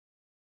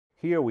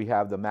Here we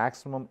have the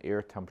maximum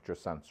air temperature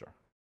sensor.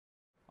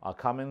 A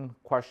common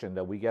question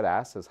that we get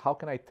asked is, how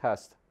can I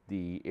test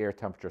the air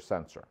temperature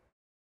sensor?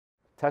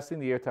 Testing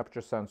the air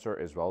temperature sensor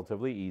is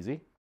relatively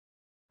easy.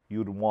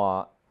 You'd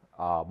want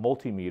a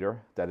multimeter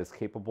that is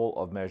capable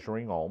of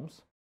measuring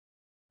ohms.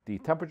 The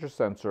temperature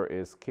sensor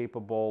is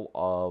capable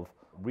of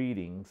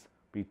readings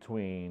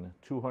between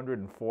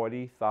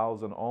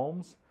 240,000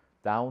 ohms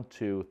down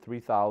to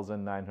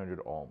 3,900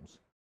 ohms.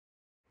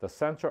 The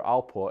sensor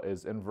output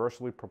is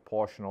inversely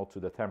proportional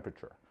to the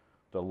temperature.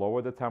 The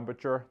lower the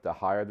temperature, the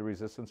higher the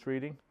resistance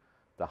reading.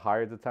 The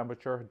higher the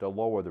temperature, the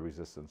lower the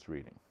resistance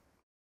reading.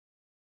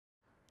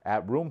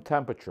 At room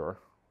temperature,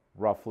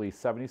 roughly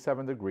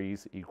 77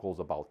 degrees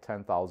equals about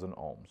 10,000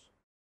 ohms.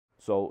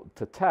 So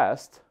to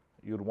test,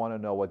 you'd want to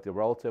know what the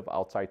relative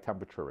outside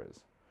temperature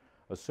is.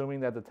 Assuming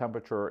that the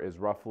temperature is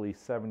roughly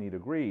 70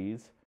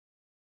 degrees,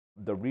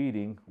 the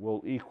reading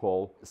will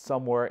equal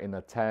somewhere in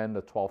the 10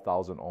 to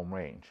 12,000 ohm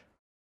range.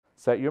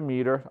 Set your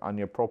meter on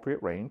the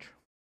appropriate range.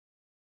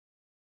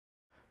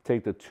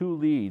 Take the two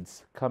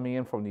leads coming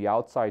in from the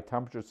outside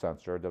temperature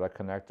sensor that are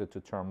connected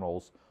to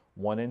terminals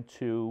 1 and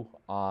 2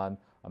 on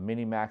a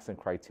Minimax and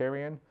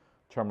Criterion,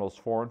 terminals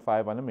 4 and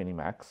 5 on a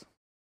Minimax.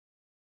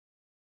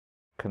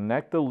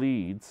 Connect the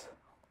leads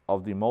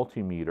of the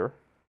multimeter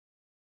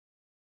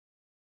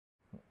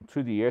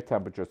to the air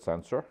temperature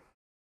sensor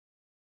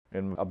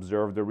and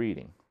observe the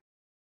reading.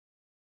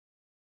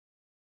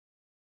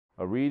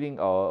 A reading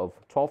of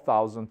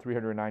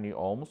 12,390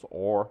 ohms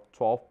or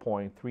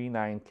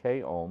 12.39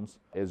 k ohms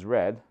is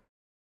read.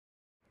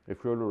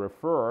 If we were to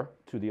refer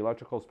to the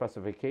electrical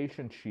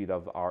specification sheet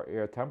of our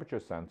air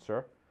temperature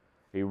sensor,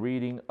 a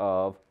reading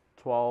of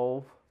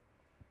 12.26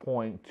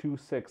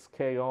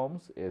 k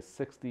ohms is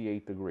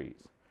 68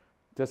 degrees.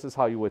 This is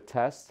how you would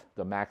test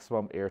the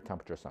maximum air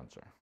temperature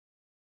sensor.